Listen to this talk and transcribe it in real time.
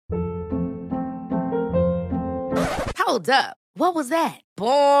Hold up. What was that?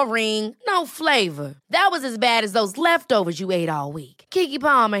 Boring. No flavor. That was as bad as those leftovers you ate all week. Keke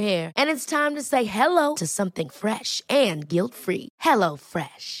Palmer here, and it's time to say hello to something fresh and guilt-free. Hello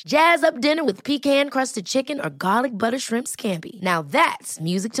Fresh. Jazz up dinner with pecan-crusted chicken or garlic butter shrimp scampi. Now that's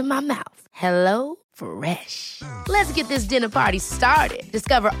music to my mouth. Hello Fresh. Let's get this dinner party started.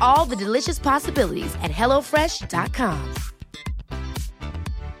 Discover all the delicious possibilities at hellofresh.com.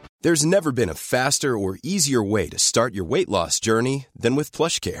 There's never been a faster or easier way to start your weight loss journey than with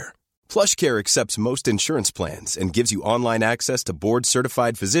PlushCare. PlushCare accepts most insurance plans and gives you online access to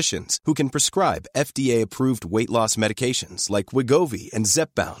board-certified physicians who can prescribe FDA-approved weight loss medications like Wegovy and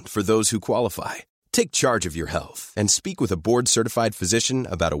Zepbound for those who qualify. Take charge of your health and speak with a board-certified physician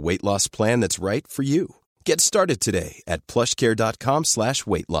about a weight loss plan that's right for you. Get started today at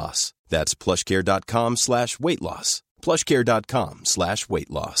plushcare.com/weight loss. That's plushcare.com/weight loss. plushcare.com/weight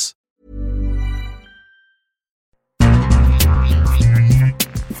loss.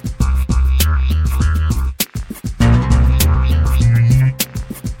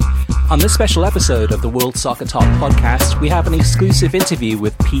 On this special episode of the World Soccer Talk podcast, we have an exclusive interview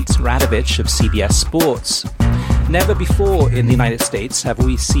with Pete Radovich of CBS Sports. Never before in the United States have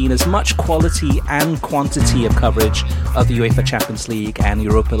we seen as much quality and quantity of coverage of the UEFA Champions League and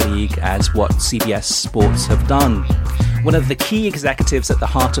Europa League as what CBS Sports have done. One of the key executives at the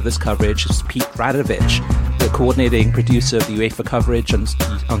heart of this coverage is Pete Radovich, the coordinating producer of the UEFA coverage on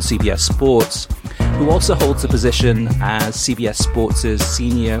CBS Sports, who also holds the position as CBS Sports'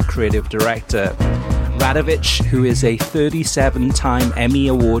 Senior Creative Director. Radovich, who is a 37-time Emmy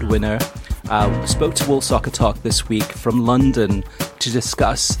Award winner, spoke to World Soccer Talk this week from London to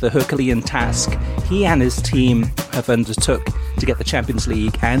discuss the Herculean task he and his team have undertook to get the Champions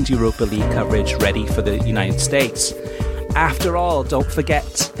League and Europa League coverage ready for the United States. After all, don't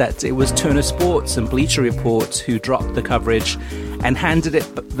forget that it was Turner Sports and Bleacher Report who dropped the coverage and handed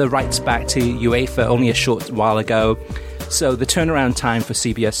the rights back to UEFA only a short while ago. So the turnaround time for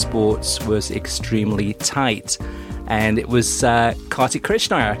CBS Sports was extremely tight. And it was Kartik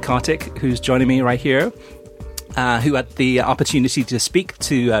Krishnaiyer, Kartik, who's joining me right here, who had the opportunity to speak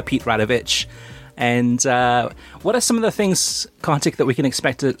to Pete Radovich. And what are some of the things, Kartik, that we can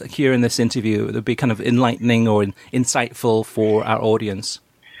expect to hear in this interview that would be kind of enlightening or insightful for our audience?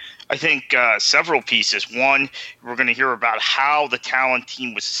 I think several pieces. One, we're going to hear about how the talent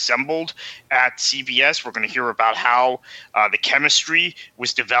team was assembled at CBS. We're going to hear about how the chemistry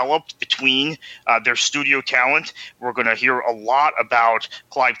was developed between their studio talent. We're going to hear a lot about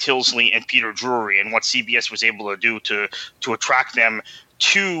Clive Tilsley and Peter Drury and what CBS was able to do to attract them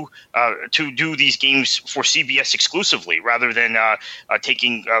to do these games for CBS exclusively, rather than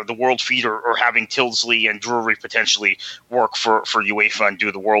taking the world feed or having Tilsley and Drury potentially work for UEFA and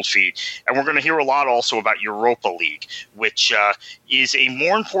do the world feed. And we're going to hear a lot also about Europa League, which is a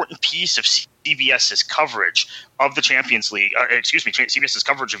more important piece of CBS's coverage of the Champions League, CBS's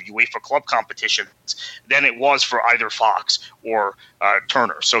coverage of UEFA club competitions than it was for either Fox or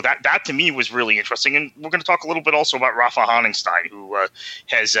Turner. So that to me was really interesting. And we're going to talk a little bit also about Rafa Honigstein, who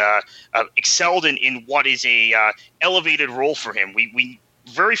has excelled in what is a elevated role for him. We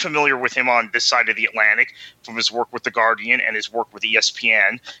very familiar with him on this side of the Atlantic from his work with The Guardian and his work with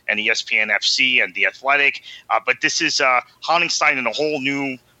ESPN and ESPN FC and The Athletic. But this is Honigstein in a whole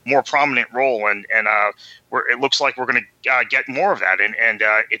new, more prominent role, and it looks like we're going to get more of that, and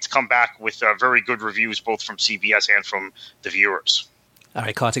it's come back with very good reviews both from CBS and from the viewers. All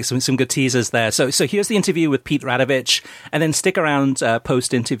right, Kartik, some good teasers there. So here's the interview with Pete Radovich, and then stick around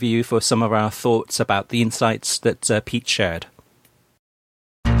post-interview for some of our thoughts about the insights that Pete shared.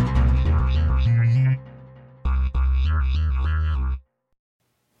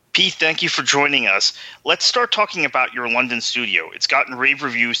 Pete, thank you for joining us. Let's start talking about your London studio. It's gotten rave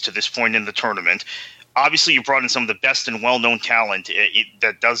reviews to this point in the tournament. Obviously, you brought in some of the best and well-known talent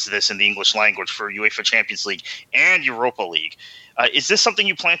that does this in the English language for UEFA Champions League and Europa League. Is this something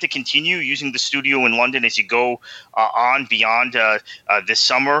you plan to continue using the studio in London as you go on beyond this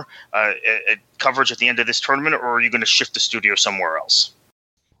summer coverage at the end of this tournament, or are you going to shift the studio somewhere else?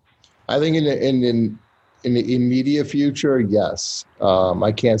 I think in the immediate future, yes.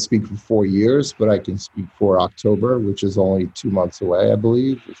 I can't speak for 4 years, but I can speak for October, which is only 2 months away, I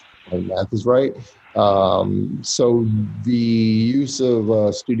believe, if my math is right. So the use of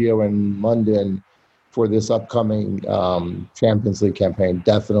a studio in London for this upcoming Champions League campaign,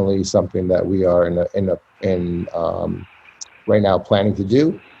 definitely something that we are in right now planning to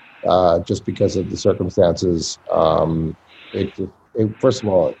do, just because of the circumstances. First of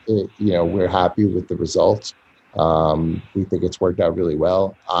all, we're happy with the results. We think it's worked out really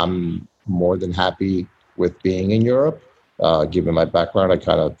well. I'm more than happy with being in Europe. Given my background, I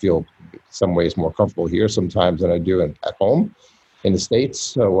kind of feel in some ways more comfortable here sometimes than I do at home in the States.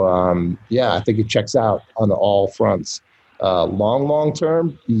 So, I think it checks out on all fronts. Long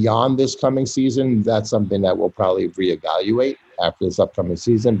term, beyond this coming season, that's something that we'll probably reevaluate after this upcoming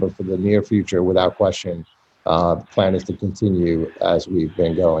season. But for the near future, without question, the plan is to continue as we've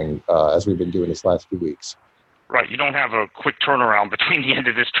been doing this last few weeks. Right. You don't have a quick turnaround between the end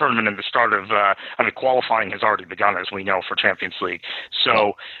of this tournament and the start of, qualifying has already begun, as we know, for Champions League.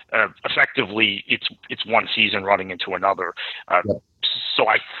 So effectively, it's one season running into another. So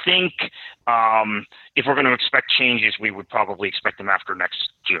I think if we're going to expect changes, we would probably expect them after next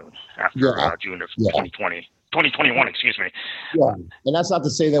June, June of 2020. 2021, excuse me. Yeah, and that's not to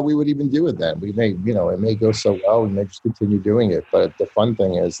say that we would even do it then. We may, it may go so well, we may just continue doing it. But the fun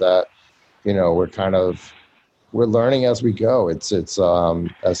thing is that, we're learning as we go. It's as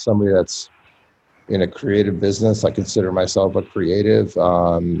somebody that's in a creative business, I consider myself a creative.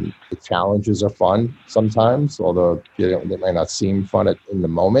 The challenges are fun sometimes, although they may not seem fun in the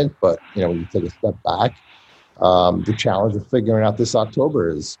moment. But when you take a step back, the challenge of figuring out this October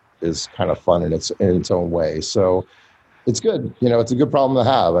is kind of fun in its own way. So it's good. It's a good problem to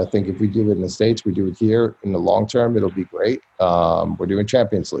have. I think if we do it in the States, we do it here. In the long term, it'll be great. We're doing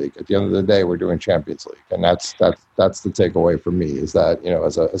Champions League. At the end of the day, we're doing Champions League, and that's the takeaway for me. Is that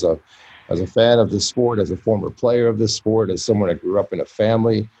as a fan of this sport, as a former player of this sport, as someone that grew up in a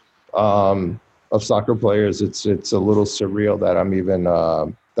family of soccer players, it's a little surreal that I'm even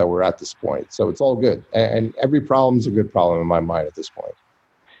that we're at this point. So it's all good, and every problem is a good problem in my mind at this point.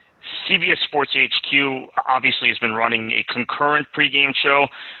 CBS Sports HQ obviously has been running a concurrent pregame show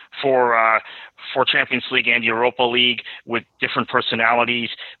for Champions League and Europa League with different personalities.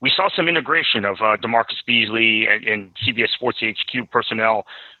 We saw some integration of DeMarcus Beasley and CBS Sports HQ personnel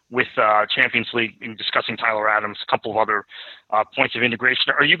with Champions League in discussing Tyler Adams, a couple of other points of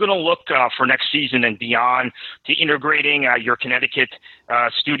integration. Are you going to look for next season and beyond to integrating your Connecticut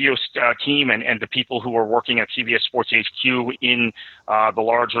studio team and the people who are working at CBS Sports HQ in the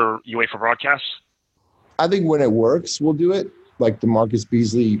larger UEFA broadcasts? I think when it works, we'll do it. Like DeMarcus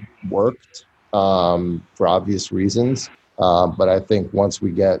Beasley worked for obvious reasons. But I think once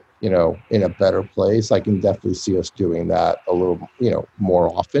we get, in a better place, I can definitely see us doing that a little, more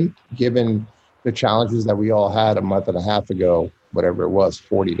often, given the challenges that we all had a month and a half ago, whatever it was,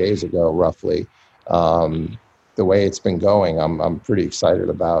 40 days ago, roughly. The way it's been going, I'm pretty excited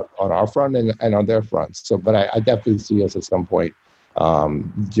about on our front and on their front. So, but I definitely see us at some point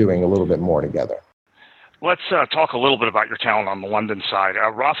doing a little bit more together. Let's talk a little bit about your talent on the London side.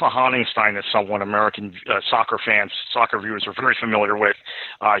 Rafa Honigstein is someone American soccer fans, soccer viewers are very familiar with.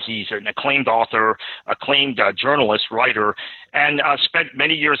 He's an acclaimed author, acclaimed journalist, writer, and spent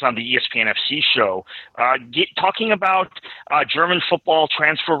many years on the ESPN FC show talking about German football,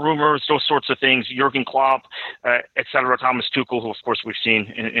 transfer rumors, those sorts of things, Jurgen Klopp, et cetera, Thomas Tuchel, who, of course, we've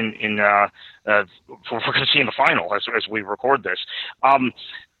seen we're going to see in the final as we record this.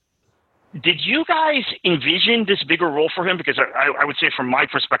 Did you guys envision this bigger role for him? Because I would say from my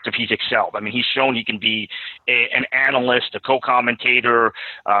perspective, he's excelled. I mean, he's shown he can be an analyst, a co-commentator.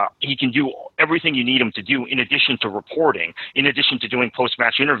 He can do everything you need him to do in addition to reporting, in addition to doing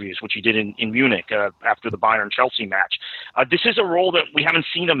post-match interviews, which he did in Munich after the Bayern-Chelsea match. This is a role that we haven't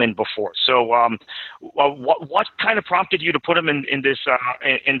seen him in before. So what kind of prompted you to put him in this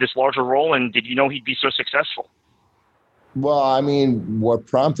larger role, and did you know he'd be so successful? Well, I mean, what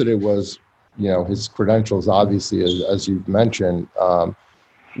prompted it was, his credentials, obviously, as you've mentioned.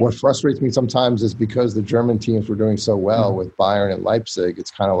 What frustrates me sometimes is because the German teams were doing so well with Bayern and Leipzig, it's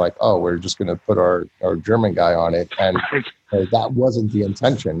kind of like, oh, we're just going to put our German guy on it. And that wasn't the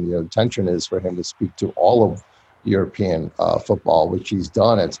intention. The intention is for him to speak to all of European football, which he's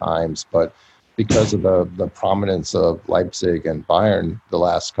done at times. But because of the prominence of Leipzig and Bayern the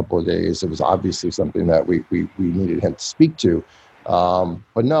last couple of days, it was obviously something that we needed him to speak to.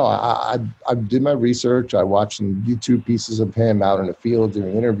 But no, I did my research. I watched some YouTube pieces of him out in the field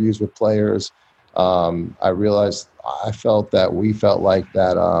doing interviews with players. I felt that we felt like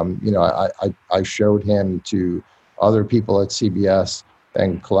that, I showed him to other people at CBS,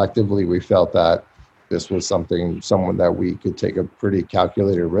 and collectively we felt that this was someone that we could take a pretty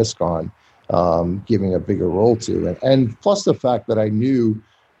calculated risk on. Giving a bigger role to. And plus the fact that I knew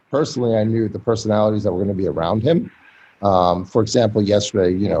the personalities that were going to be around him. For example,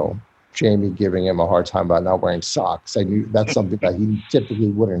 yesterday, Jamie giving him a hard time about not wearing socks. I knew that's something that he typically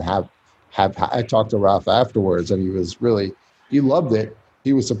wouldn't have. I talked to Ralph afterwards, and he loved it.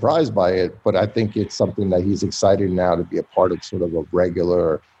 He was surprised by it, but I think it's something that he's excited now to be a part of, sort of a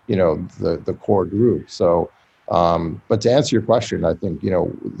regular, the core group. So, but to answer your question, I think,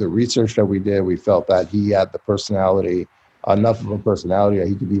 the research that we did, we felt that he had the personality, enough of a personality that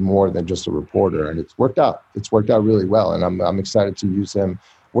he could be more than just a reporter. And it's worked out. It's worked out really well. And I'm excited to use him.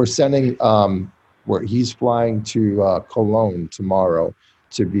 We're sending, where he's flying to Cologne tomorrow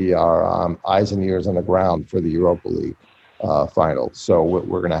to be our eyes and ears on the ground for the Europa League final. So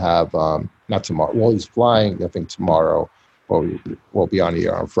we're going to have, not tomorrow. Well, he's flying, I think, tomorrow. We'll be on the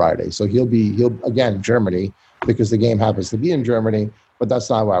air on Friday. So he'll again, Germany, because the game happens to be in Germany, but that's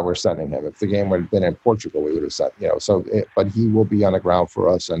not why we're sending him. If the game would have been in Portugal, we would have sent, but he will be on the ground for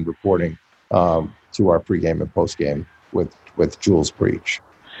us and reporting to our pregame and postgame with Jules Breach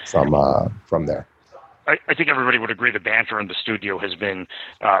from there. I think everybody would agree the banter in the studio has been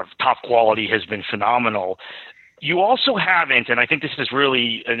top quality, has been phenomenal. You also haven't, and I think this is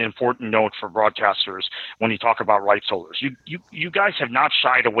really an important note for broadcasters when you talk about rights holders. You guys have not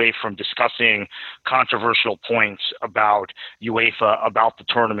shied away from discussing controversial points about UEFA, about the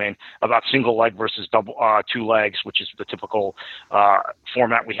tournament, about single leg versus double two legs, which is the typical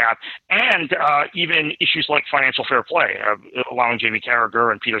format we have, and even issues like financial fair play, allowing Jamie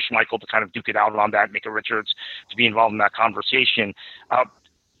Carragher and Peter Schmeichel to kind of duke it out on that, Micah Richards to be involved in that conversation.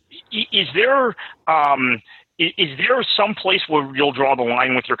 Is there some place where you'll draw the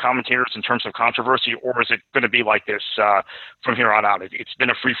line with your commentators in terms of controversy, or is it going to be like this from here on out? It's been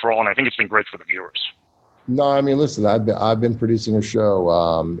a free-for-all, and I think it's been great for the viewers. No, I mean, listen, I've been producing a show,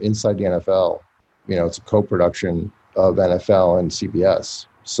 Inside the NFL. It's a co-production of NFL and CBS.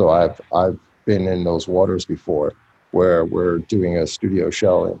 So I've been in those waters before where we're doing a studio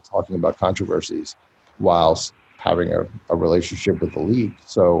show and talking about controversies whilst having a relationship with the league.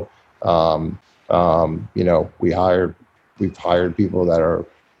 So, we've hired people that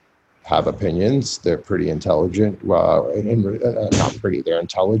have opinions. They're pretty intelligent. Not pretty, they're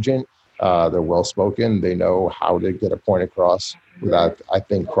intelligent. They're well-spoken. They know how to get a point across without, I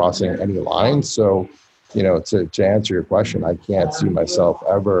think, crossing any lines. So, to answer your question, I can't see myself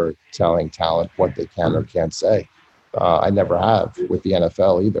ever telling talent what they can or can't say. I never have with the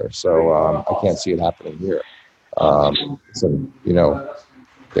NFL either. So I can't see it happening here.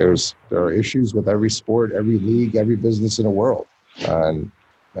 There are issues with every sport, every league, every business in the world, and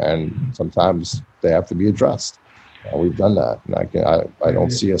sometimes they have to be addressed. We've done that, and I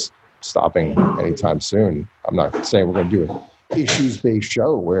don't see us stopping anytime soon. I'm not saying we're going to do an issues-based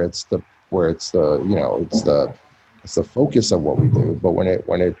show where it's the focus of what we do, but when it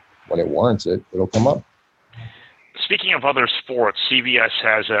warrants it, it'll come up. Speaking of other sports, CBS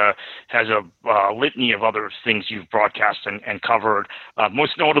has a litany of other things you've broadcast and covered.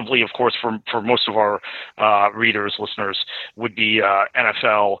 Most notably, of course, for most of our readers, listeners, would be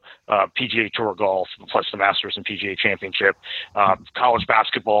NFL, PGA Tour golf, plus the Masters and PGA Championship, college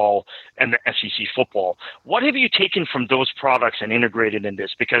basketball, and the SEC football. What have you taken from those products and integrated in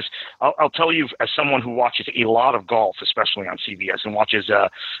this? Because I'll tell you, as someone who watches a lot of golf, especially on CBS, and watches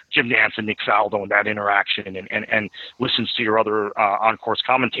Jim Nantz and Nick Faldo and that interaction, and listens to your other on-course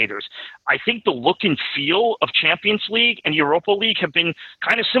commentators, I think the look and feel of Champions League and Europa League have been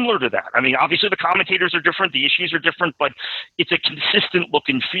kind of similar to that. I mean, obviously the commentators are different, the issues are different, but it's a consistent look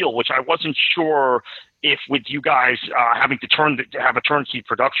and feel, which I wasn't sure if with you guys having to have a turnkey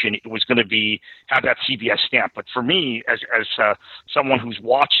production, it was going to have that CBS stamp. But for me, as someone who's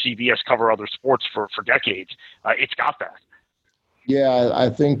watched CBS cover other sports for decades, it's got that. Yeah,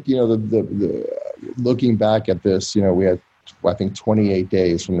 I think, the looking back at this, we had, I think, 28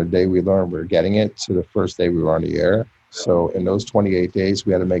 days from the day we learned we were getting it to the first day we were on the air. So in those 28 days,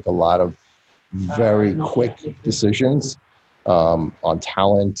 we had to make a lot of very quick decisions on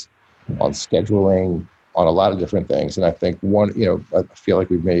talent, on scheduling, on a lot of different things. And I think I feel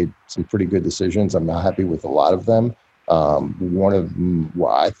like we've made some pretty good decisions. I'm not happy with a lot of them. One of them,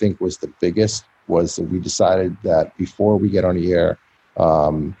 what I think was the biggest, was that we decided that before we get on the air,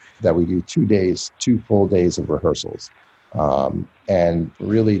 that we do 2 full days of rehearsals. And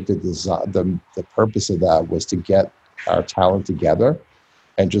really the purpose of that was to get our talent together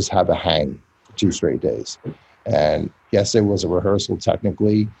and just have a hang for 2 straight days. And yes, it was a rehearsal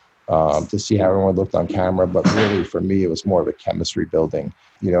technically to see how everyone looked on camera, but really for me, it was more of a chemistry building.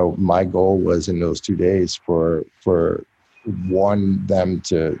 My goal was in those 2 days for one, them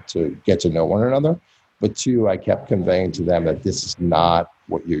to get to know one another, but 2, I kept conveying to them that this is not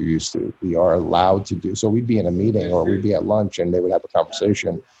what you're used to. We are allowed to do. So we'd be in a meeting or we'd be at lunch and they would have a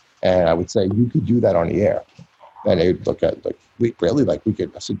conversation, and I would say, you could do that on the air. And they would look at we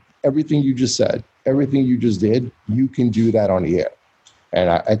could. I said, everything you just said, everything you just did, you can do that on the air. And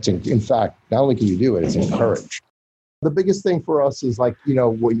I think, in fact, not only can you do it, it's encouraged. The biggest thing for us is like,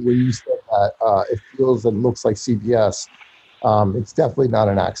 when you said that it feels and looks like CBS, it's definitely not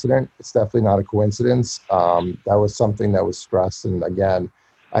an accident. It's definitely not a coincidence. That was something that was stressed. And again,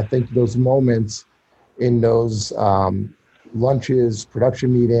 I think those moments in those lunches,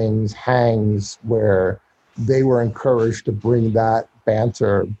 production meetings, hangs, where they were encouraged to bring that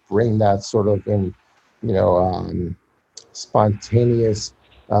banter, bring that sort of spontaneous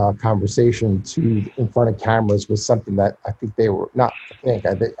conversation in front of cameras was something that I think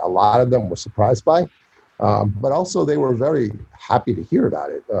I think a lot of them were surprised by, but also they were very happy to hear about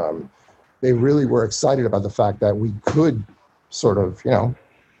it. They really were excited about the fact that we could sort of,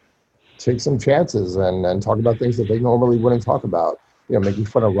 take some chances and talk about things that they normally wouldn't talk about, making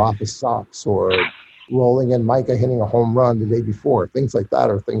fun of Rafa's socks or rolling in Micah hitting a home run the day before. Things like that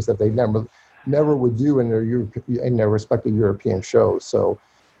are things that they never would do in their respective European shows. So,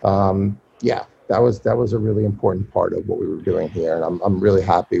 that was a really important part of what we were doing here, and I'm really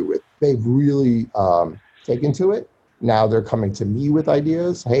happy with. They've really taken to it. Now they're coming to me with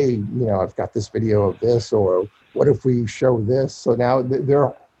ideas. Hey, I've got this video of this, or what if we show this? So now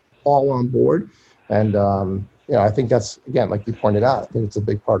they're all on board, and I think that's, again, like you pointed out, I think it's a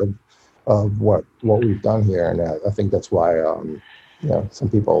big part of what we've done here, and I think that's why some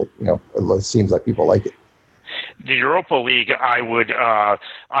people, it seems like people like it. The Europa League,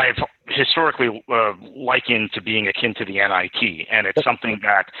 I've historically likened to being akin to the NIT, and it's something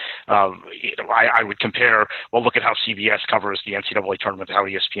that I would compare. Well, look at how CBS covers the NCAA tournament, how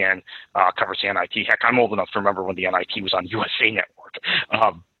ESPN covers the NIT. Heck, I'm old enough to remember when the NIT was on USA Network.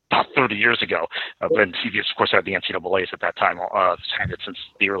 About 30 years ago, when CBS, of course, had the NCAAs at that time, had it since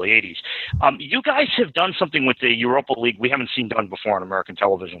the early 80s. You guys have done something with the Europa League we haven't seen done before on American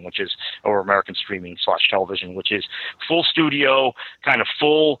television, or American streaming / television, which is full studio, kind of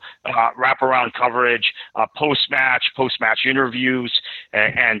full wraparound coverage, post-match interviews,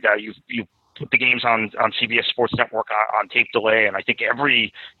 and you put the games on CBS Sports Network on tape delay, and I think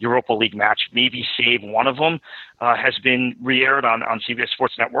every Europa League match, maybe save one of them, has been re-aired on CBS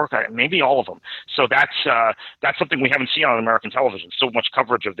Sports Network, maybe all of them. So that's something we haven't seen on American television. So much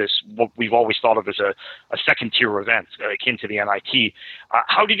coverage of this, what we've always thought of as a second-tier event, akin to the NIT.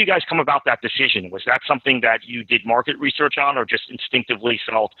 How did you guys come about that decision? Was that something that you did market research on, or just instinctively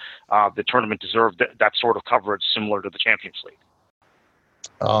felt the tournament deserved that sort of coverage similar to the Champions League?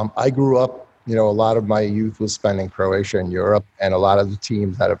 I grew up, a lot of my youth was spent in Croatia and Europe, and a lot of the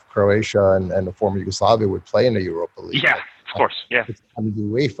teams out of Croatia and the former Yugoslavia would play in the Europa League. Yeah, of course, yeah. The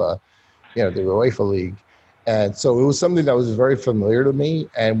UEFA, the UEFA League. And so it was something that was very familiar to me,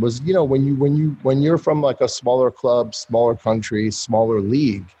 and was, when you're from like a smaller club, smaller country, smaller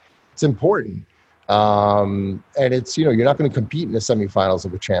league, it's important. And it's, you're not going to compete in the semifinals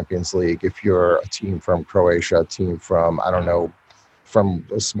of the Champions League if you're a team from Croatia, a team from, from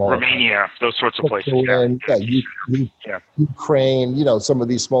a smaller Romania, those sorts of places. Ukraine, some of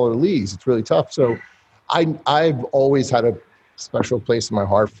these smaller leagues. It's really tough. So I've always had a special place in my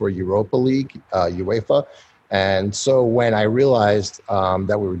heart for Europa League, UEFA. And so when I realized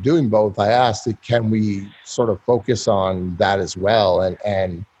that we were doing both, I asked, can we sort of focus on that as well?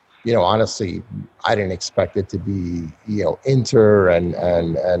 And honestly, I didn't expect it to be, Inter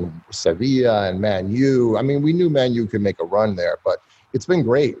and Sevilla and Man U. I mean, we knew Man U could make a run there, but it's been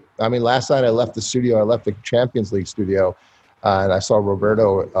great. I mean, last night I left the studio. I left the Champions League studio, and I saw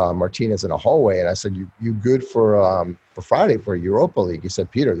Roberto Martinez in the hallway, and I said, "You good for Friday for Europa League?" He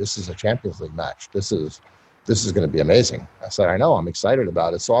said, "Peter, this is a Champions League match. This is going to be amazing." I said, "I know. I'm excited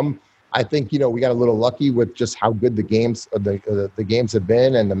about it." So I think we got a little lucky with just how good the games the games have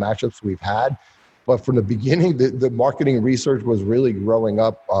been and the matchups we've had. But from the beginning, the marketing research was really growing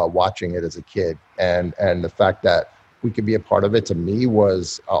up watching it as a kid, and the fact that we could be a part of it, to me,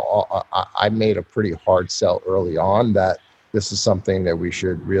 was I made a pretty hard sell early on that this is something that we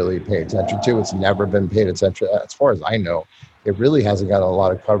should really pay attention to. It's never been paid attention, as far as I know. It really hasn't gotten a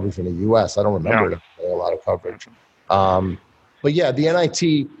lot of coverage in the U.S. I don't remember a lot of coverage. But yeah, the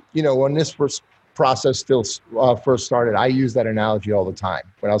NIT, when this process first started, I use that analogy all the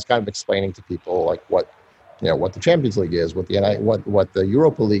time when I was kind of explaining to people like what the Champions League is, what the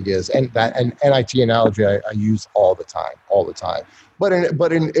Europa League is, and that an NIT analogy I use all the time. But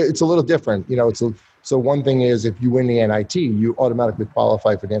it's a little different. So one thing is, if you win the NIT, you automatically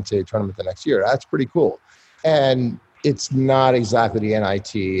qualify for the NCAA tournament the next year. That's pretty cool. And it's not exactly the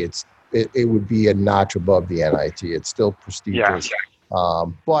NIT. It would be a notch above the NIT. It's still prestigious. Yeah.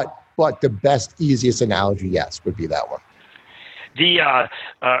 But the best, easiest analogy, yes, would be that one. The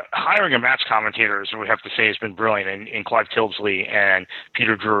hiring of match commentators, we have to say, has been brilliant. In Clive Tildesley and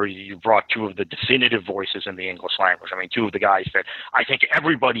Peter Drury, you brought two of the definitive voices in the English language. I mean, two of the guys that I think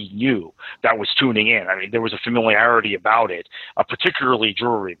everybody knew that was tuning in. I mean, there was a familiarity about it, particularly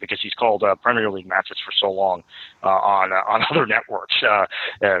Drury, because he's called Premier League matches for so long on other networks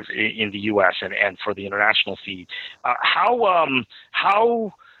in the U.S. and for the international feed.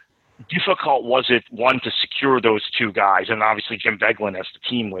 How difficult was it, one, to secure those two guys? And obviously Jim Beglin as the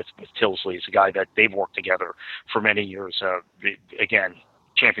team with Tildesley is a guy that they've worked together for many years, again,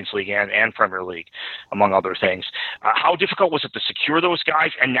 Champions League and Premier League, among other things. How difficult was it to secure those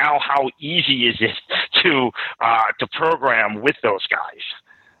guys? And now how easy is it to program with those guys?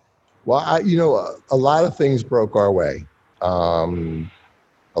 Well, a lot of things broke our way.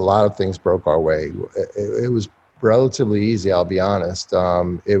 It was relatively easy, I'll be honest.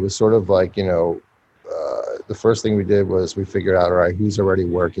 It was sort of like, the first thing we did was we figured out, all right, who's already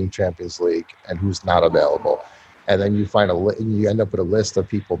working Champions League and who's not available. And then you you end up with a list of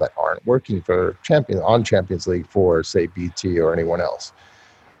people that aren't working for Champions League for, say, BT or anyone else.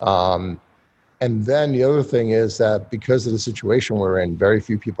 And then the other thing is that because of the situation we're in, very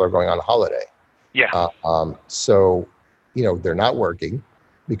few people are going on holiday. Yeah. So, they're not working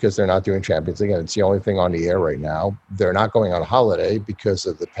because they're not doing Champions League, and it's the only thing on the air right now. They're not going on holiday because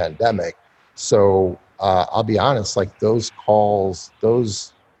of the pandemic. So I'll be honest, like those calls,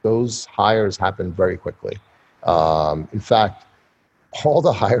 those hires happened very quickly. In fact, all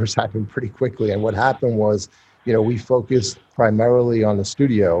the hires happened pretty quickly. And what happened was, we focused primarily on the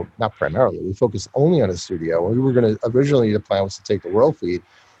studio, not primarily, we focused only on the studio. We were originally the plan was to take the world feed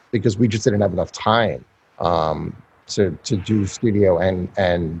because we just didn't have enough time to do studio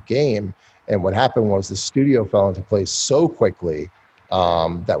and game. And what happened was the studio fell into place so quickly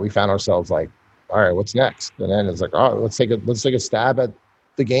that we found ourselves like, all right, what's next? And then it's like, oh, let's take a stab at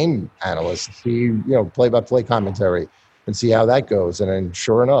the game analyst, see, play-by-play commentary and see how that goes. And then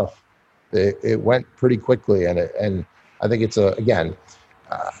sure enough, it went pretty quickly. And I think it's a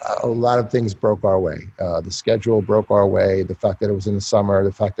lot of things broke our way. The schedule broke our way. The fact that it was in the summer,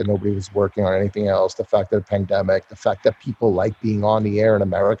 the fact that nobody was working on anything else, the fact that the pandemic, the fact that people like being on the air in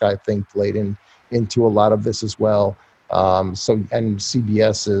America, I think played into a lot of this as well. And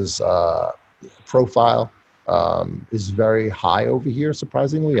CBS's profile is very high over here,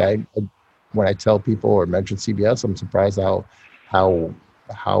 surprisingly. When I tell people or mention CBS, I'm surprised how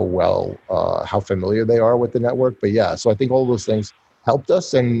familiar they are with the network. But yeah, so I think all those things helped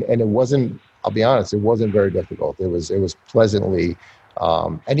us, and it wasn't, I'll be honest, it wasn't very difficult. It was pleasantly,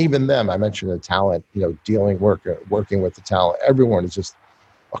 and even them, I mentioned the talent, working with the talent, everyone is just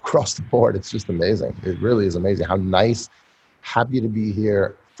across the board. It's just amazing. It really is amazing how nice, happy to be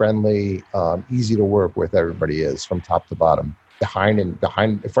here, friendly, easy to work with everybody is from top to bottom, behind, in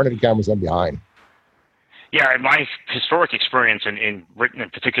front of the cameras and behind. Yeah, my historic experience in Britain in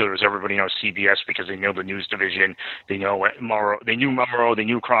particular is everybody knows CBS because they know the news division, they know Morrow, they knew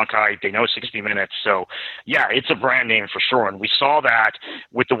Cronkite, they know 60 Minutes. So, yeah, it's a brand name for sure. And we saw that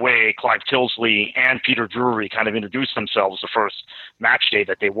with the way Clive Tildesley and Peter Drury kind of introduced themselves the first match day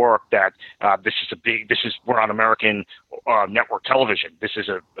that they worked, that we're on American network television. This is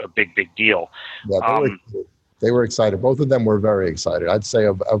a big deal. Yeah, they were excited. Both of them were very excited. I'd say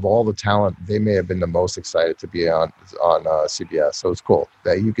of all the talent, they may have been the most excited to be on CBS. So it's cool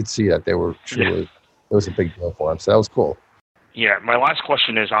that you could see that they were truly, It was a big deal for them. So that was cool. Yeah, my last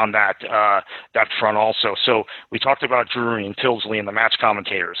question is on that front also. So we talked about Drury and Tildesley and the match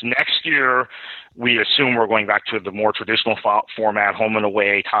commentators. Next year, we assume we're going back to the more traditional format, home and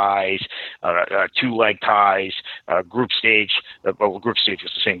away ties, two-leg ties, group stage. Group stage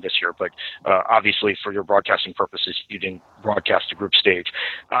was the same this year, but obviously for your broadcasting purposes, you didn't broadcast a group stage.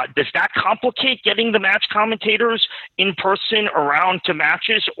 Does that complicate getting the match commentators in person around to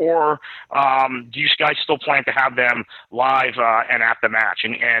matches, or do you guys still plan to have them live and at the match,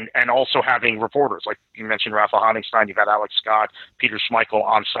 and also having reporters like you mentioned, Rafa Honigstein, you've had Alex Scott, Peter Schmeichel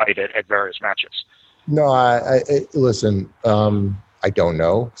on site at various matches? No, listen. I don't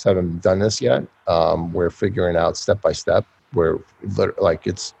know because I haven't done this yet. We're figuring out step by step. We're like,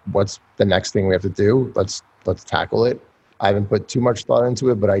 it's what's the next thing we have to do. Let's tackle it. I haven't put too much thought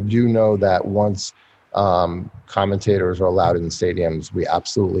into it, but I do know that once commentators are allowed in stadiums, we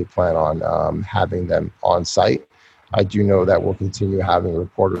absolutely plan on having them on site. I do know that we'll continue having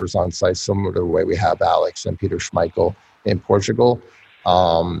reporters on site, similar to the way we have Alex and Peter Schmeichel in Portugal.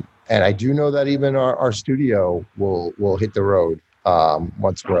 And I do know that even our studio will hit the road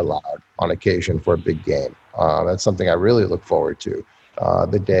once we're allowed on occasion for a big game. That's something I really look forward to.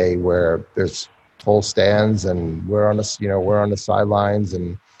 The day where there's full stands, and we're on the sidelines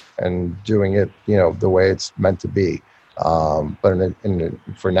and doing it, the way it's meant to be. But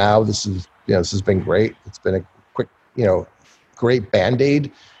for now, this has been great. It's been a quick, great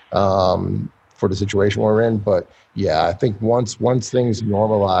Band-Aid for the situation we're in. But yeah, I think once things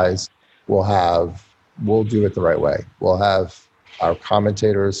normalize, we'll do it the right way. We'll have our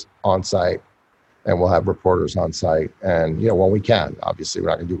commentators on site, and we'll have reporters on site. And, when we can, obviously we're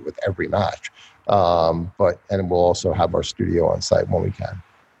not going to do it with every match. And we'll also have our studio on site when we can.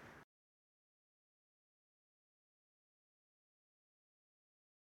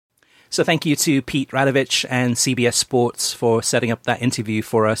 So thank you to Pete Radovich and CBS Sports for setting up that interview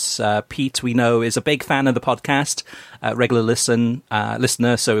for us. Pete, we know, is a big fan of the podcast, regular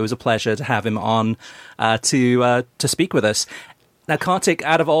listener, so it was a pleasure to have him on to speak with us. Now, Kartik,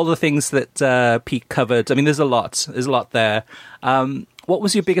 out of all the things that Pete covered, I mean, there's a lot there. What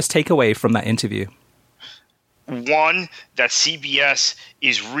was your biggest takeaway from that interview? One, that CBS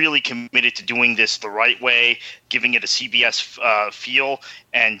is really committed to doing this the right way, giving it a CBS feel,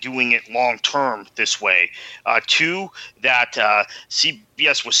 and doing it long term this way. Two, that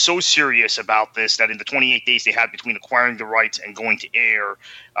CBS was so serious about this that in the 28 days they had between acquiring the rights and going to air,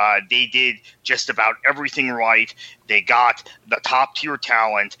 they did just about everything right. They got the top tier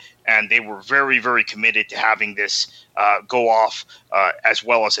talent, and they were very, very committed to having this go off as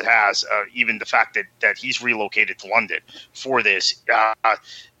well as it has. Even the fact that he's relocated to London for this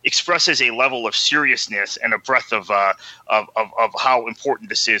expresses a level of seriousness and a breadth of how important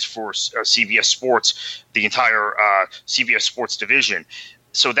this is for CBS Sports, the entire CBS Sports division.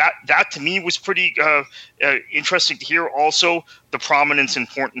 So that to me was pretty interesting to hear. Also, the prominence and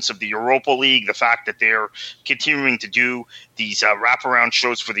importance of the Europa League, the fact that they're continuing to do these wraparound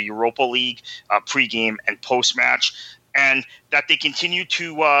shows for the Europa League pregame and post-match, and that they continue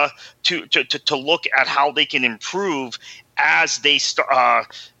to look at how they can improve as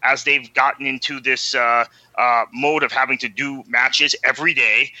they've gotten into this mode of having to do matches every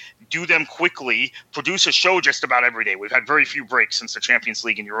day, do them quickly, produce a show just about every day. We've had very few breaks since the Champions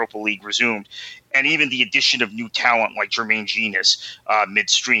League and Europa League resumed, and even the addition of new talent like Jermaine Genius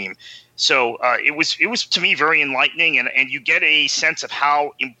midstream. So it was to me very enlightening, and you get a sense of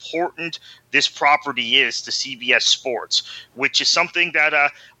how important this property is to CBS Sports, which is something that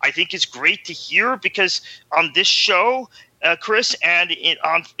I think is great to hear, because on this show, Chris, and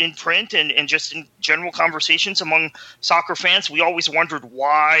in print and just in general conversations among soccer fans, we always wondered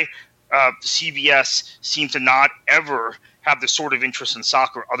why CBS seemed to not ever have the sort of interest in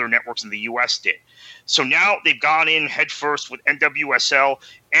soccer other networks in the U.S. did. So now they've gone in headfirst with NWSL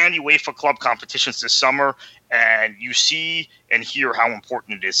and UEFA club competitions this summer, and you see and hear how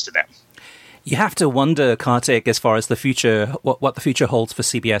important it is to them. You have to wonder, Kartik, as far as the future, what the future holds for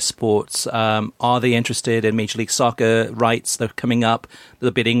CBS Sports. Are they interested in Major League Soccer rights that are coming up?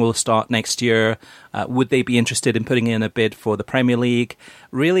 The bidding will start next year. Would they be interested in putting in a bid for the Premier League?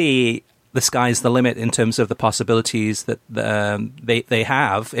 Really, the sky's the limit in terms of the possibilities that they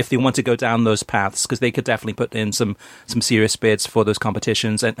have if they want to go down those paths, because they could definitely put in some serious bids for those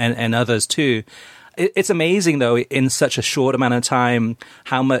competitions and others too. It's amazing, though, in such a short amount of time,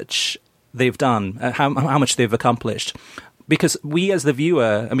 how much they've done, how much they've accomplished. Because we, as the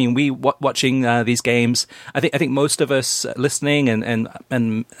viewer, I mean, watching these games, I think most of us listening and I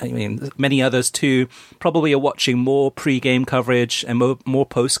mean many others too, probably are watching more pre-game coverage and more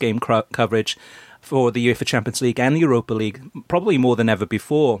post-game coverage for the UEFA Champions League and the Europa League, probably more than ever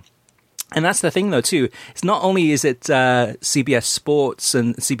before. And that's the thing, though, too. It's not only is it CBS Sports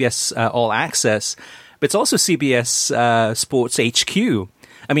and CBS All Access, but it's also CBS Sports HQ.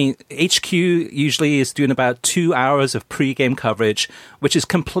 I mean, HQ usually is doing about 2 hours of pre-game coverage, which is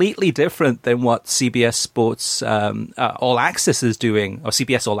completely different than what CBS Sports All Access is doing, or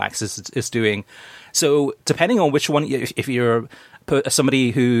CBS All Access is doing. So depending on which one, if you're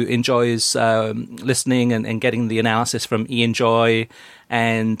somebody who enjoys listening and getting the analysis from Ian Joy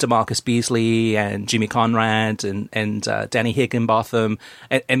and DeMarcus Beasley and Jimmy Conrad and Danny Higginbotham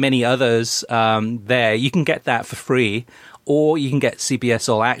and many others there, you can get that for free. Or you can get CBS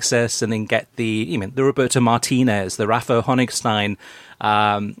All Access and then get the Roberto Martinez, the Rafa Honigstein,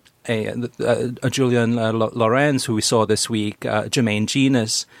 Julian Lorenz, who we saw this week, Jermaine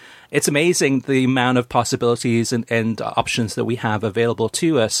Genius. It's amazing the amount of possibilities and options that we have available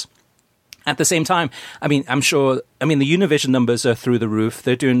to us. At the same time, I mean, the Univision numbers are through the roof.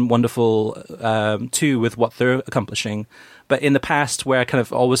 They're doing wonderful, too, with what they're accomplishing. But in the past, where I kind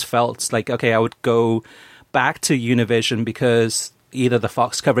of always felt like, okay, I would go back to Univision because either the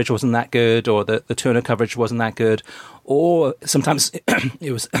Fox coverage wasn't that good or the Turner coverage wasn't that good, or sometimes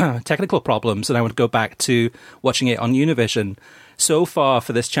it was technical problems and I would go back to watching it on Univision. So far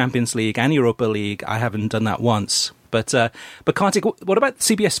for this Champions League and Europa League, I haven't done that once. But Kartik, what about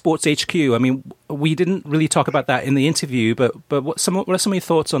CBS Sports HQ? I mean, we didn't really talk about that in the interview, but what are some of your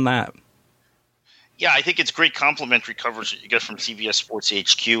thoughts on that? Yeah, I think it's great complimentary coverage that you get from CBS Sports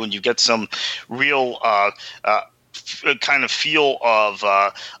HQ, and you get some real kind of feel of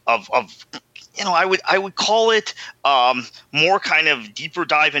I would call it more kind of deeper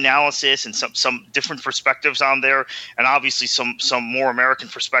dive analysis and some different perspectives on there, and obviously some more American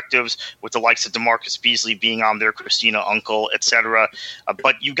perspectives with the likes of DeMarcus Beasley being on there, Christina Unkel, etc.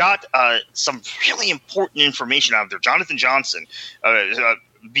 But you got some really important information out of there. Jonathan Johnson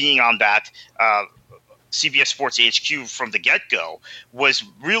being on that. CBS Sports HQ from the get-go was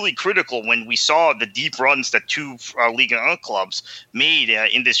really critical when we saw the deep runs that two Ligue 1 clubs made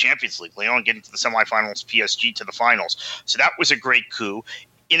in this Champions League. Lyon getting to the semifinals, PSG to the finals. So that was a great coup.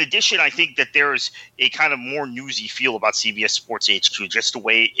 In addition, I think that there's a kind of more newsy feel about CBS Sports HQ, just the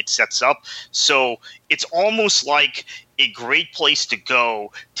way it sets up. So it's almost like a great place to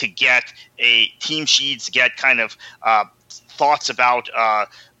go to get a team sheets, get kind of thoughts about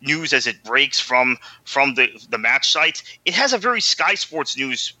news as it breaks from the match sites. It has a very Sky Sports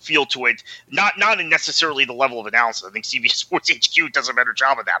News feel to it, not in necessarily the level of analysis. I think CBS Sports HQ does a better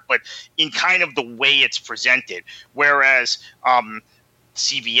job of that, but in kind of the way it's presented. Whereas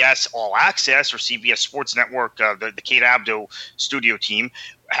CBS All Access or CBS Sports Network, the Kate Abdo studio team,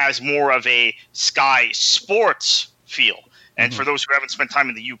 has more of a Sky Sports feel. And for those who haven't spent time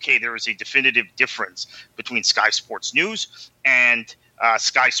in the UK, there is a definitive difference between Sky Sports News and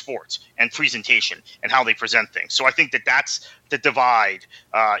Sky Sports and presentation and how they present things. So I think that that's the divide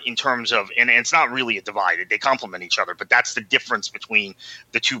in terms of, and it's not really a divide, they complement each other, but that's the difference between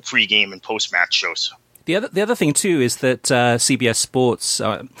the two pregame and post-match shows. The other thing too is that CBS Sports,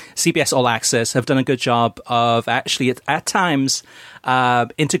 CBS All Access have done a good job of actually at times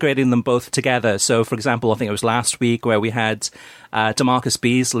integrating them both together. So, for example, I think it was last week where we had DeMarcus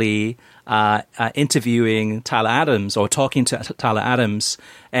Beasley interviewing Tyler Adams or talking to Tyler Adams.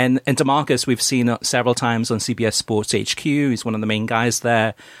 And DeMarcus we've seen several times on CBS Sports HQ. He's one of the main guys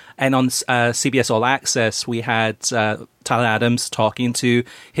there. And on CBS All Access, we had Tyler Adams talking to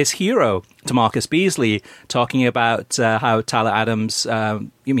his hero, DeMarcus Beasley, talking about how Tyler Adams,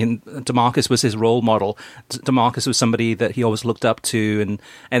 DeMarcus was his role model. DeMarcus was somebody that he always looked up to.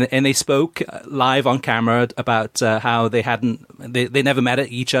 And they spoke live on camera about how they never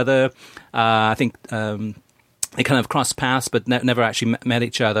met each other. I think they kind of crossed paths, but never actually met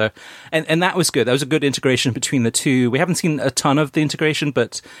each other. And that was good. That was a good integration between the two. We haven't seen a ton of the integration,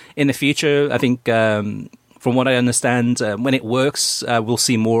 but in the future, I think, from what I understand, when it works, we'll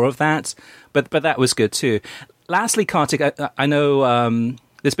see more of that. But that was good too. Lastly, Kartik, I know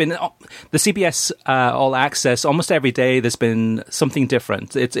there's been the CBS All Access almost every day. There's been something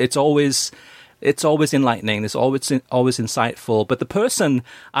different. It's always enlightening. It's always insightful. But the person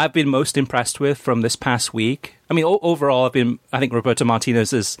I've been most impressed with from this past week, I mean, overall, I think Roberto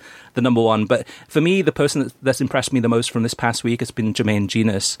Martinez is the number one. But for me, the person that's impressed me the most from this past week has been Jermaine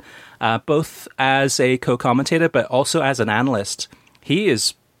Genius, both as a co-commentator, but also as an analyst. He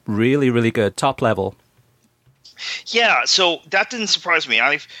is really, really good, top level. Yeah, so that didn't surprise me.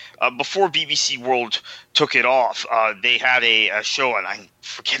 Before BBC World took it off, they had a show, and I'm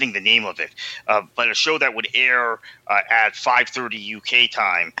forgetting the name of it, but a show that would air at 5:30 UK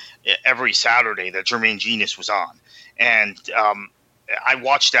time every Saturday that Jermaine Genius was on. And I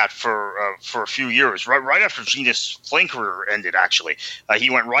watched that for a few years, right after Genius' playing career ended, actually. He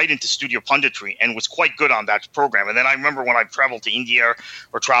went right into studio punditry and was quite good on that program. And then I remember when I've traveled to India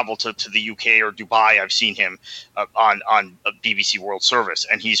or traveled to the UK or Dubai, I've seen him on BBC World Service,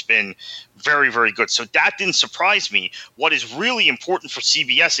 and he's been very, very good. So that didn't surprise me. What is really important for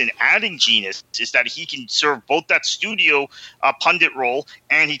CBS in adding Genius is that he can serve both that studio pundit role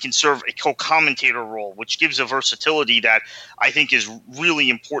and he can serve a co-commentator role, which gives a versatility that I think is really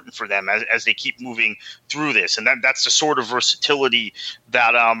important for them as they keep moving through this. And that's the sort of versatility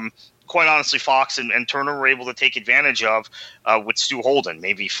that quite honestly, Fox and Turner were able to take advantage of with Stu Holden.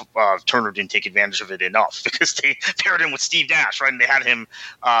 Maybe Turner didn't take advantage of it enough because they paired him with Steve Nash, right? And they had him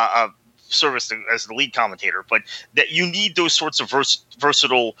service as the lead commentator, but that you need those sorts of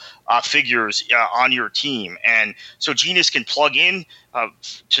versatile figures on your team. And so Genius can plug in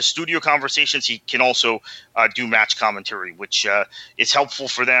to studio conversations. He can also do match commentary, which is helpful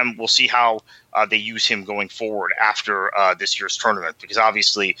for them. We'll see how they use him going forward after this year's tournament, because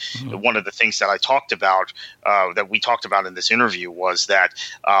obviously one of the things that I talked about, that we talked about in this interview, was that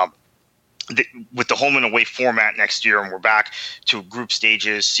with the home and away format next year, and we're back to group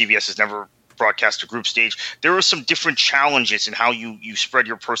stages, CBS has never broadcast a group stage. There are some different challenges in how you spread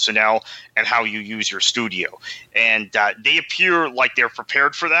your personnel and how you use your studio. And they appear like they're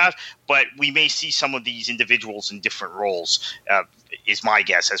prepared for that, but we may see some of these individuals in different roles, is my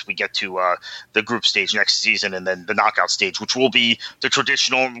guess, as we get to the group stage next season, and then the knockout stage, which will be the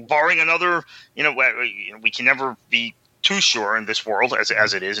traditional, barring another, we can never be too sure in this world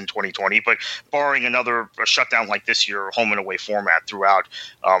as it is in 2020, but barring another shutdown like this year, home and away format throughout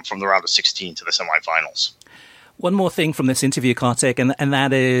from the round of 16 to the semifinals. One more thing from this interview, Kartik, and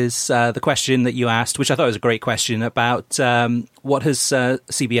that is the question that you asked, which I thought was a great question, about what has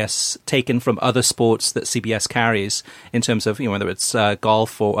CBS taken from other sports that CBS carries in terms of, whether it's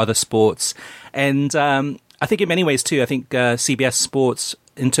golf or other sports. And I think in many ways, too, I think CBS Sports,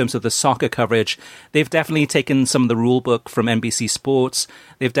 in terms of the soccer coverage, they've definitely taken some of the rule book from NBC Sports.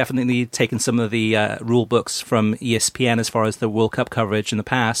 They've definitely taken some of the rule books from ESPN as far as the World Cup coverage in the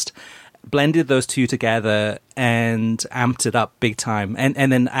past, blended those two together and amped it up big time,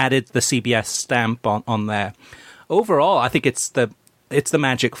 and then added the CBS stamp on there. Overall, I think it's the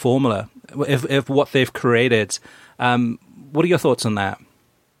magic formula of what they've created. What are your thoughts on that?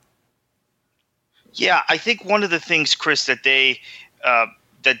 Yeah, I think one of the things, Chris, that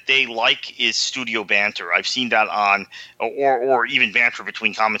they like is studio banter. I've seen that on, or even banter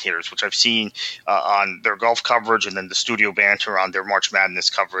between commentators, which I've seen on their golf coverage, and then the studio banter on their March Madness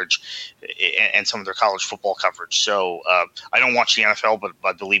coverage and some of their college football coverage. So I don't watch the NFL, but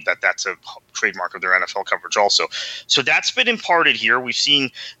I believe that that's a trademark of their NFL coverage also. So that's been imparted here. We've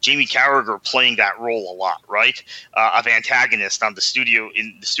seen Jamie Carragher playing that role a lot, right? Of antagonist on the studio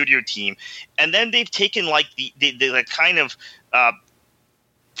team. And then they've taken like the kind of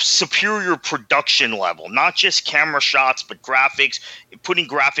superior production level, not just camera shots, but graphics, putting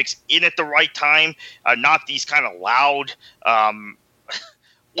graphics in at the right time, not these kind of loud,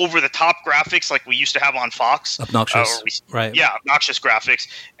 over-the-top graphics like we used to have on Fox. Obnoxious, right? Yeah, obnoxious graphics,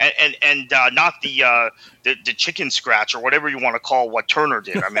 and not the chicken scratch or whatever you want to call what Turner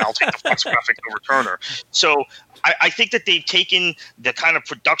did. I mean, I'll take the Fox graphics over Turner. So I think that they've taken the kind of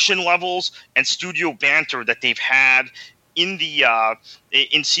production levels and studio banter that they've had in the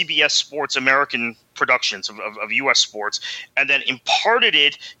in CBS Sports American productions of U.S. sports, and then imparted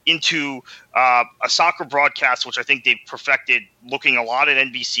it into a soccer broadcast, which I think they've perfected, looking a lot at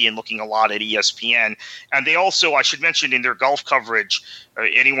NBC and looking a lot at ESPN. And they also, I should mention, in their golf coverage,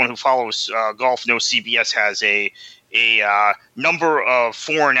 anyone who follows golf knows CBS has a number of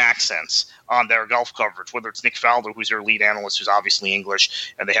foreign accents on their golf coverage, whether it's Nick Faldo, who's their lead analyst, who's obviously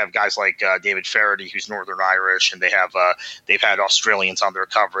English, and they have guys like David Faraday, who's Northern Irish, and they've had Australians on their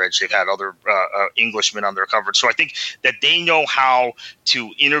coverage, they've had other Englishmen on their coverage. So I think that they know how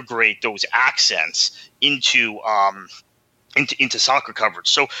to integrate those accents into soccer coverage.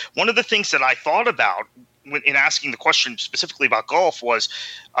 So one of the things that I thought about in asking the question specifically about golf was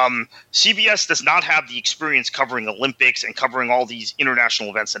CBS does not have the experience covering Olympics and covering all these international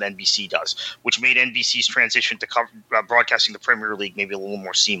events that NBC does, which made NBC's transition to broadcasting the Premier League maybe a little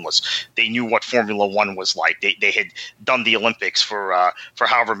more seamless. They knew what Formula One was like. They had done the Olympics for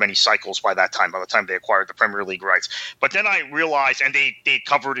however many cycles by the time they acquired the Premier League rights. But then I realized, and they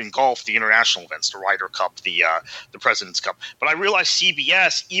covered in golf the international events, the Ryder Cup, the President's Cup. But I realized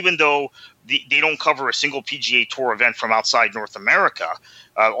CBS, even though they don't cover a single PGA Tour event from outside North America,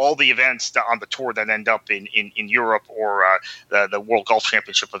 all the events on the tour that end up in Europe, or the World Golf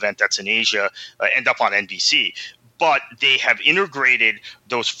Championship event that's in Asia, end up on NBC. But they have integrated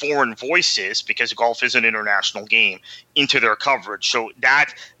those foreign voices, because golf is an international game, into their coverage. So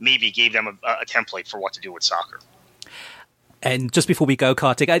that maybe gave them a template for what to do with soccer. And just before we go,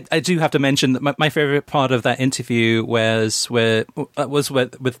 Kartik, I do have to mention that my favorite part of that interview was with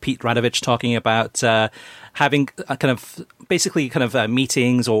Pete Radovich talking about having basically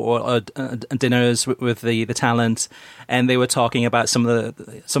meetings or dinners with the talent, and they were talking about some of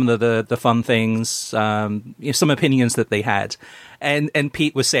the fun things, some opinions that they had, and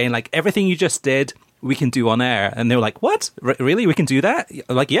Pete was saying, like, everything you just did we can do on air. And they were like, what? Really? We can do that?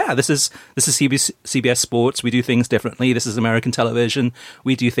 I'm like, yeah, this is CBS Sports. We do things differently. This is American television.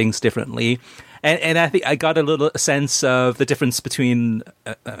 We do things differently. And I think I got a little sense of the difference between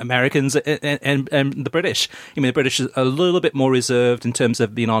Americans and the British. I mean, the British is a little bit more reserved in terms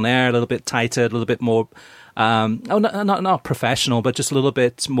of being on air, a little bit tighter, a little bit more, not professional, but just a little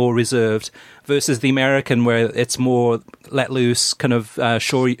bit more reserved, versus the American, where it's more let loose, kind of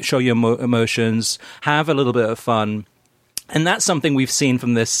show your emotions, have a little bit of fun. And that's something we've seen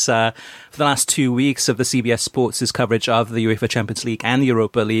from this for the last 2 weeks of the CBS Sports' coverage of the UEFA Champions League and the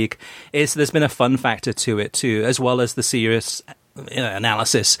Europa League. Is there's been a fun factor to it too, as well as the serious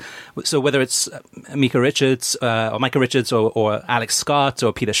analysis. So whether it's Micah Richards or Alex Scott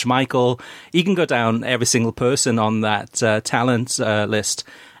or Peter Schmeichel, you can go down every single person on that talent list.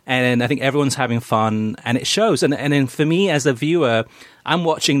 And I think everyone's having fun, and it shows. And then for me as a viewer, I'm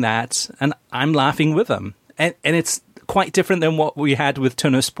watching that and I'm laughing with them. And it's quite different than what we had with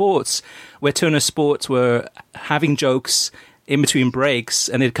Turner Sports, where Turner Sports were having jokes in between breaks,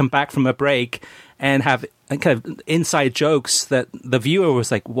 and they'd come back from a break and have kind of inside jokes that the viewer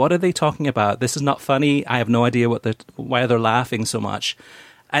was like, what are they talking about? This is not funny. I have no idea why they're laughing so much.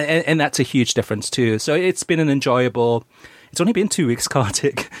 And that's a huge difference too. So it's been an enjoyable... It's only been 2 weeks,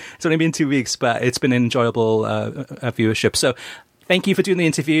 Kartik. It's only been 2 weeks, but it's been an enjoyable viewership. So thank you for doing the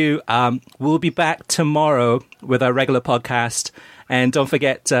interview. We'll be back tomorrow with our regular podcast. And don't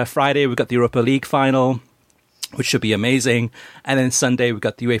forget, Friday, we've got the Europa League final, which should be amazing. And then Sunday, we've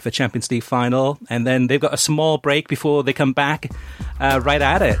got the UEFA Champions League final. And then they've got a small break before they come back right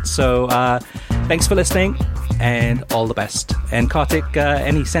at it. So thanks for listening, and all the best. And Kartik,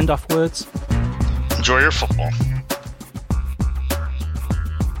 any send-off words? Enjoy your football.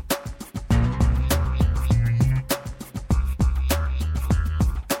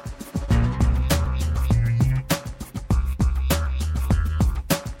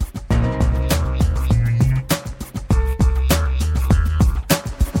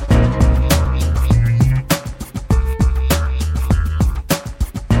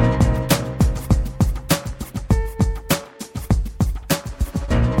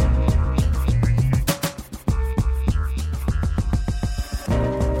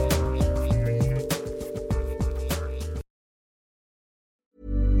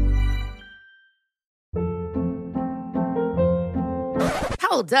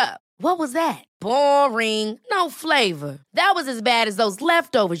 Hold up. What was that? Boring. No flavor. That was as bad as those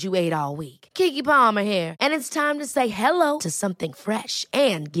leftovers you ate all week. Keke Palmer here, and it's time to say hello to something fresh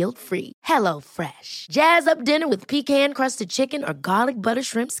and guilt-free. Hello Fresh. Jazz up dinner with pecan-crusted chicken or garlic butter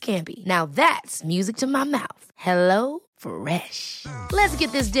shrimp scampi. Now that's music to my mouth. Hello Fresh. Let's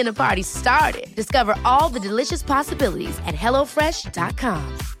get this dinner party started. Discover all the delicious possibilities at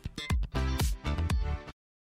HelloFresh.com.